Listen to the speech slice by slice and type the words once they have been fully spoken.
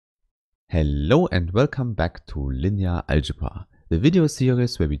Hello and welcome back to Linear Algebra, the video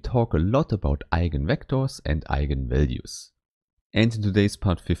series where we talk a lot about eigenvectors and eigenvalues. And in today's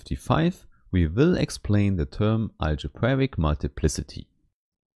part 55, we will explain the term algebraic multiplicity.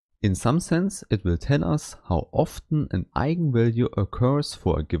 In some sense, it will tell us how often an eigenvalue occurs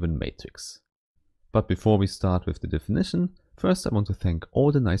for a given matrix. But before we start with the definition, first I want to thank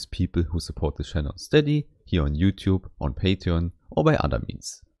all the nice people who support the channel steady, here on YouTube, on Patreon, or by other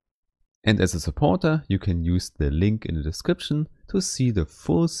means. And as a supporter, you can use the link in the description to see the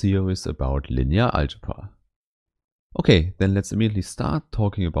full series about linear algebra. Okay, then let's immediately start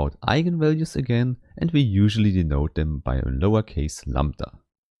talking about eigenvalues again, and we usually denote them by a lowercase lambda.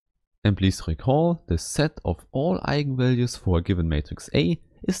 And please recall, the set of all eigenvalues for a given matrix A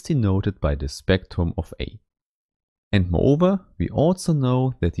is denoted by the spectrum of A. And moreover, we also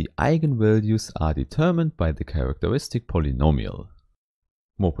know that the eigenvalues are determined by the characteristic polynomial.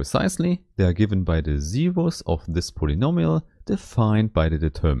 More precisely, they are given by the zeros of this polynomial defined by the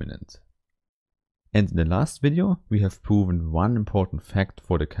determinant. And in the last video, we have proven one important fact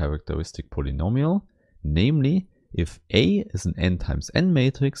for the characteristic polynomial, namely, if A is an n times n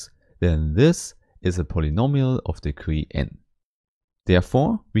matrix, then this is a polynomial of degree n.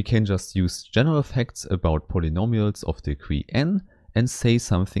 Therefore, we can just use general facts about polynomials of degree n and say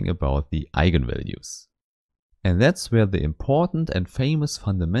something about the eigenvalues. And that's where the important and famous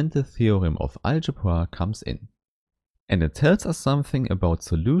fundamental theorem of algebra comes in. And it tells us something about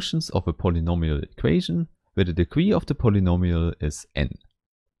solutions of a polynomial equation where the degree of the polynomial is n.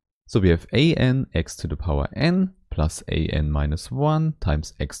 So we have an x to the power n plus an minus 1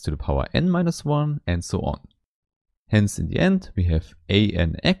 times x to the power n minus 1 and so on. Hence in the end we have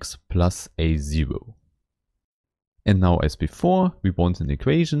anx plus a0. And now as before, we want an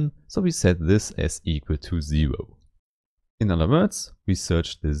equation, so we set this as equal to 0. In other words, we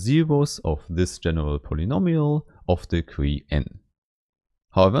search the zeros of this general polynomial of degree n.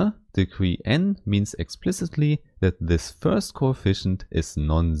 However, degree n means explicitly that this first coefficient is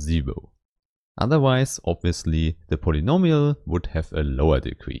non-zero. Otherwise, obviously, the polynomial would have a lower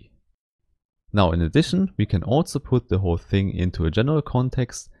degree. Now in addition, we can also put the whole thing into a general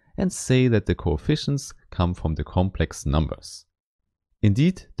context and say that the coefficients come from the complex numbers.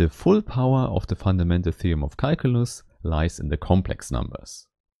 Indeed, the full power of the fundamental theorem of calculus lies in the complex numbers.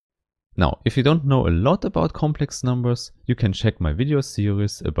 Now, if you don't know a lot about complex numbers, you can check my video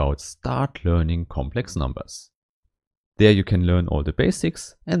series about Start Learning Complex Numbers. There you can learn all the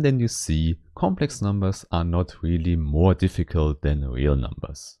basics, and then you see complex numbers are not really more difficult than real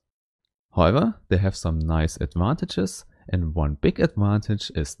numbers. However, they have some nice advantages, and one big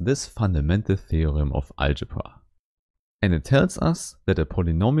advantage is this fundamental theorem of algebra. And it tells us that a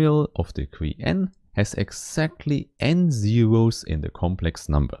polynomial of degree n has exactly n zeros in the complex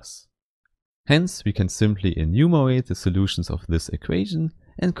numbers. Hence, we can simply enumerate the solutions of this equation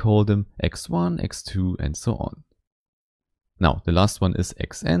and call them x1, x2 and so on. Now, the last one is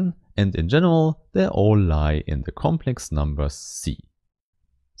xn, and in general, they all lie in the complex numbers c.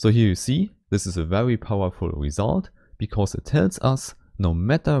 So here you see, this is a very powerful result, because it tells us no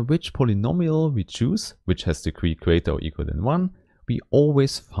matter which polynomial we choose, which has degree greater or equal than 1, we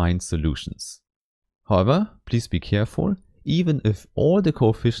always find solutions. However, please be careful, even if all the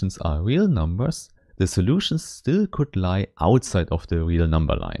coefficients are real numbers, the solutions still could lie outside of the real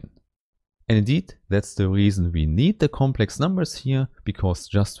number line. And indeed, that's the reason we need the complex numbers here, because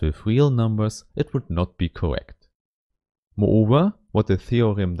just with real numbers it would not be correct. Moreover, what the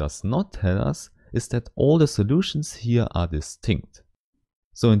theorem does not tell us is that all the solutions here are distinct.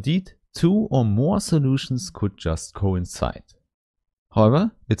 So indeed, two or more solutions could just coincide.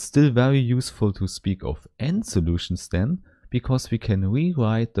 However, it's still very useful to speak of n solutions then, because we can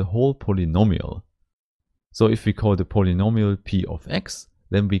rewrite the whole polynomial. So if we call the polynomial p of x,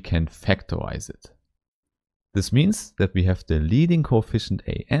 then we can factorize it. This means that we have the leading coefficient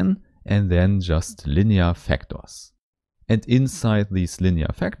an and then just linear factors. And inside these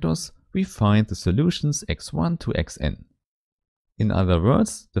linear factors, we find the solutions x1 to xn. In other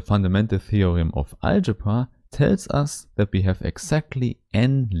words, the fundamental theorem of algebra tells us that we have exactly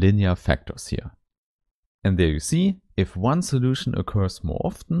n linear factors here. And there you see, if one solution occurs more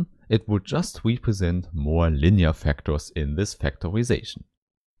often, it would just represent more linear factors in this factorization.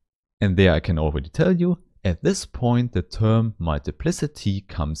 And there I can already tell you, at this point the term multiplicity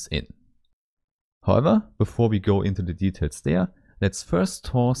comes in. However, before we go into the details there, let's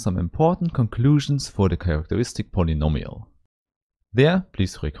first draw some important conclusions for the characteristic polynomial. There,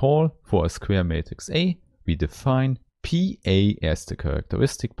 please recall, for a square matrix A, we define PA as the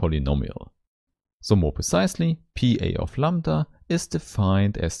characteristic polynomial. So more precisely, PA of lambda is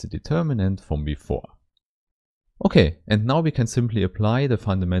defined as the determinant from before. Okay, and now we can simply apply the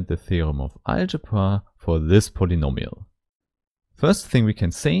fundamental theorem of algebra for this polynomial. First thing we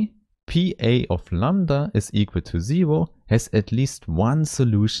can say, PA of lambda is equal to 0 has at least one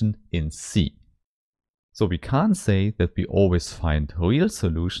solution in C. So we can't say that we always find real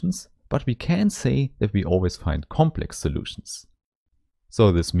solutions, but we can say that we always find complex solutions.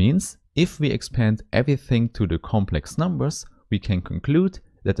 So this means if we expand everything to the complex numbers, we can conclude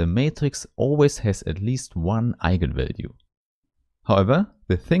that a matrix always has at least one eigenvalue. However,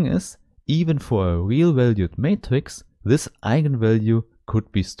 the thing is, even for a real-valued matrix, this eigenvalue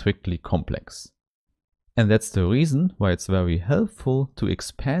could be strictly complex. And that's the reason why it's very helpful to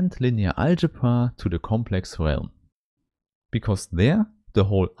expand linear algebra to the complex realm. Because there, the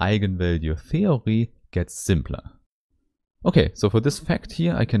whole eigenvalue theory gets simpler. Okay, so for this fact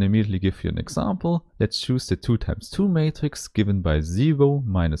here, I can immediately give you an example. Let's choose the 2 times 2 matrix given by 0,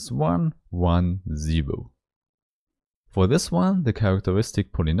 minus 1, 1, 0. For this one, the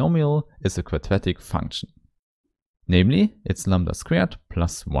characteristic polynomial is a quadratic function. Namely, it's lambda squared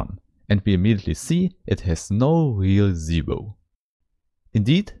plus 1. And we immediately see it has no real 0.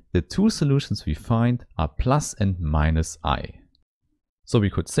 Indeed, the two solutions we find are plus and minus I. So we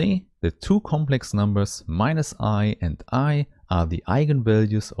could say the two complex numbers minus I and I are the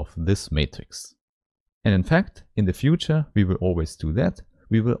eigenvalues of this matrix. And in fact, in the future we will always do that.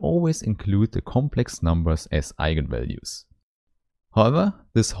 We will always include the complex numbers as eigenvalues. However,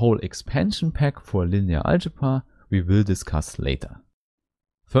 this whole expansion pack for linear algebra we will discuss later.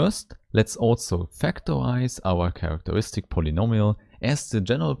 First, let's also factorize our characteristic polynomial as the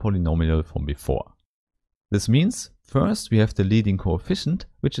general polynomial from before. This means first we have the leading coefficient,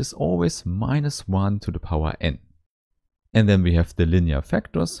 which is always minus 1 to the power n. And then we have the linear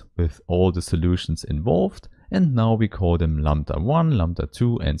factors with all the solutions involved, and now we call them lambda 1, lambda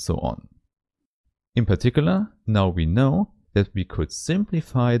 2, and so on. In particular, now we know that we could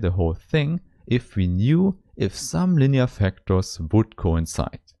simplify the whole thing if we knew if some linear factors would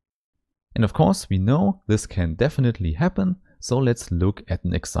coincide. And of course we know this can definitely happen, so let's look at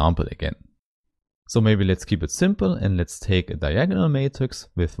an example again. So maybe let's keep it simple and let's take a diagonal matrix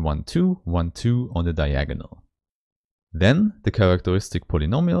with 1, 2, 1, 2 on the diagonal. Then the characteristic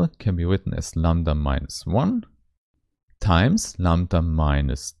polynomial can be written as lambda minus 1 times lambda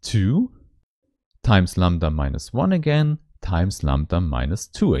minus 2 times lambda minus 1 again times lambda minus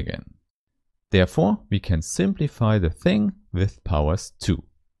 2 again. Therefore, we can simplify the thing with powers 2.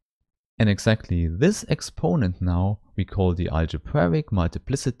 And exactly this exponent now we call the algebraic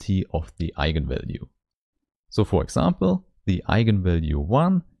multiplicity of the eigenvalue. So for example, the eigenvalue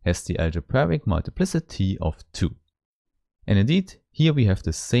 1 has the algebraic multiplicity of 2. And indeed, here we have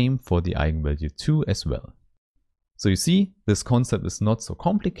the same for the eigenvalue 2 as well. So you see, this concept is not so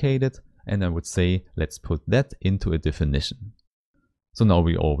complicated, and I would say let's put that into a definition. So now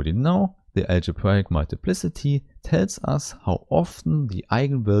we already know the algebraic multiplicity tells us how often the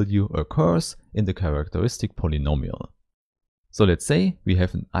eigenvalue occurs in the characteristic polynomial. So let's say we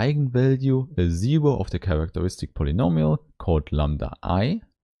have an eigenvalue, a 0 of the characteristic polynomial called lambda I.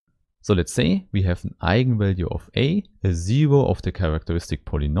 So let's say we have an eigenvalue of a 0 of the characteristic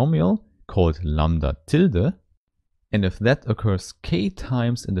polynomial called lambda tilde. And if that occurs k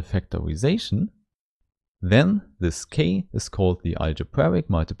times in the factorization, then this k is called the algebraic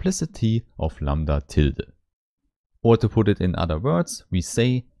multiplicity of lambda tilde. Or to put it in other words, we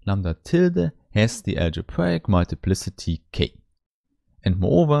say lambda tilde has the algebraic multiplicity k. And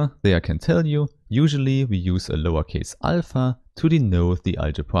moreover, there I can tell you, usually we use a lowercase alpha to denote the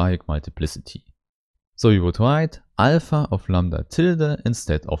algebraic multiplicity. So we would write alpha of lambda tilde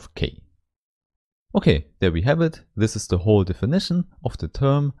instead of k. Okay, there we have it. This is the whole definition of the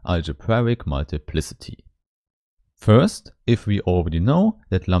term algebraic multiplicity. First, if we already know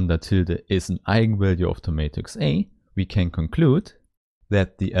that lambda tilde is an eigenvalue of the matrix A, we can conclude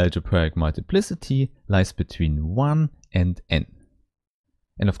that the algebraic multiplicity lies between 1 and n.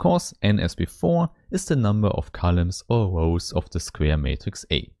 And of course, n as before is the number of columns or rows of the square matrix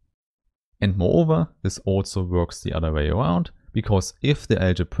A. And moreover, this also works the other way around, because if the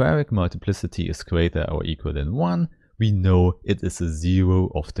algebraic multiplicity is greater or equal than 1, we know it is a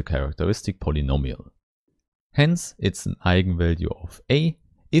 0 of the characteristic polynomial. Hence, it's an eigenvalue of A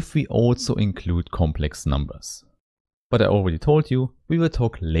if we also include complex numbers. But I already told you, we will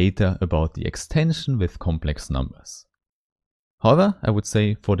talk later about the extension with complex numbers. However, I would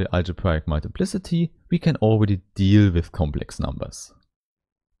say for the algebraic multiplicity, we can already deal with complex numbers.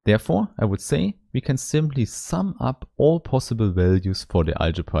 Therefore, I would say we can simply sum up all possible values for the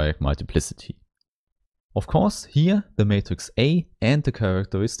algebraic multiplicity. Of course, here the matrix A and the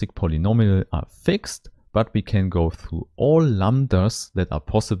characteristic polynomial are fixed, but we can go through all lambdas that are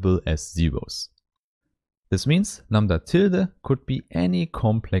possible as zeros. This means lambda tilde could be any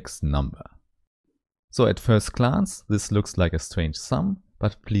complex number. So at first glance, this looks like a strange sum,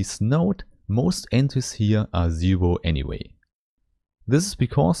 but please note, most entries here are 0 anyway. This is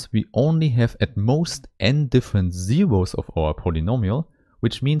because we only have at most n different zeros of our polynomial,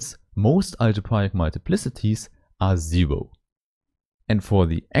 which means most algebraic multiplicities are 0. And for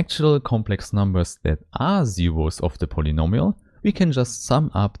the actual complex numbers that are zeros of the polynomial, we can just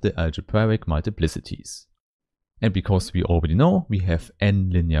sum up the algebraic multiplicities. And because we already know we have n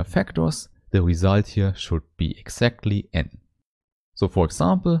linear factors, the result here should be exactly n. So for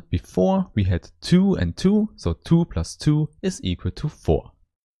example, before we had 2 and 2, so 2 plus 2 is equal to 4.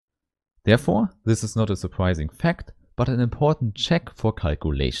 Therefore, this is not a surprising fact, but an important check for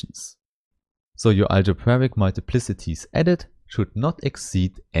calculations. So your algebraic multiplicities added should not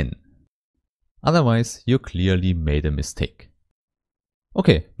exceed n. Otherwise, you clearly made a mistake.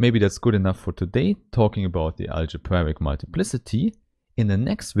 Okay, maybe that's good enough for today, talking about the algebraic multiplicity. In the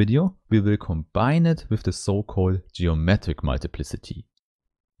next video, we will combine it with the so-called geometric multiplicity.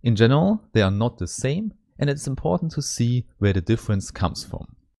 In general, they are not the same, and it's important to see where the difference comes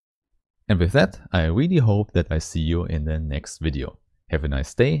from. And with that, I really hope that I see you in the next video. Have a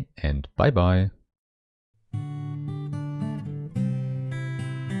nice day and bye bye.